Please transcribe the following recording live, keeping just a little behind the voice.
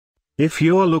If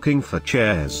you're looking for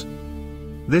chairs,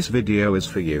 this video is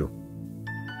for you.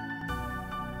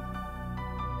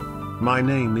 My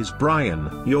name is Brian,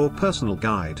 your personal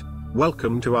guide.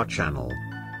 Welcome to our channel.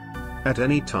 At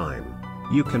any time,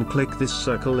 you can click this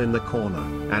circle in the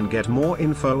corner and get more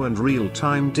info and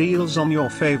real-time deals on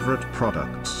your favorite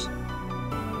products.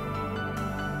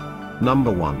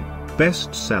 Number 1,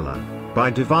 Bestseller,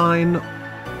 by Divine.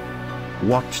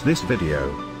 Watch this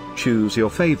video. Choose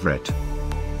your favorite.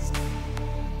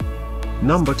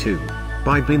 Number 2,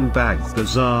 by Beanbag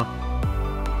Bazaar.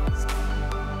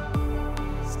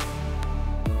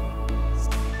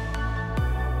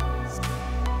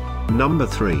 Number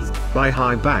 3, by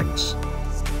Hi-bagz.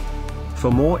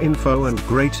 For more info and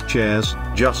great chairs,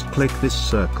 just click this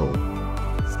circle.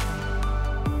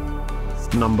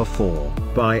 Number 4,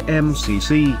 by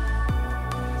MCC.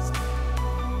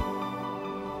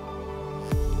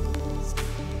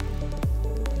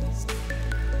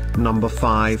 Number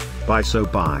 5, by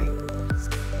SoBuy.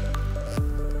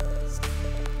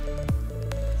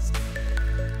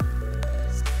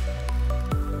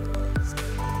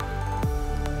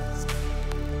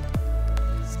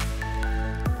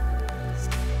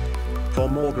 For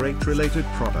more great related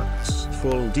products,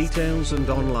 full details and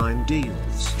online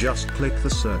deals, just click the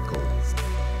circle.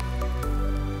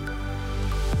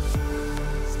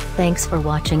 Thanks for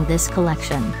watching this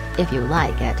collection. If you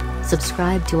like it,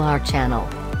 subscribe to our channel.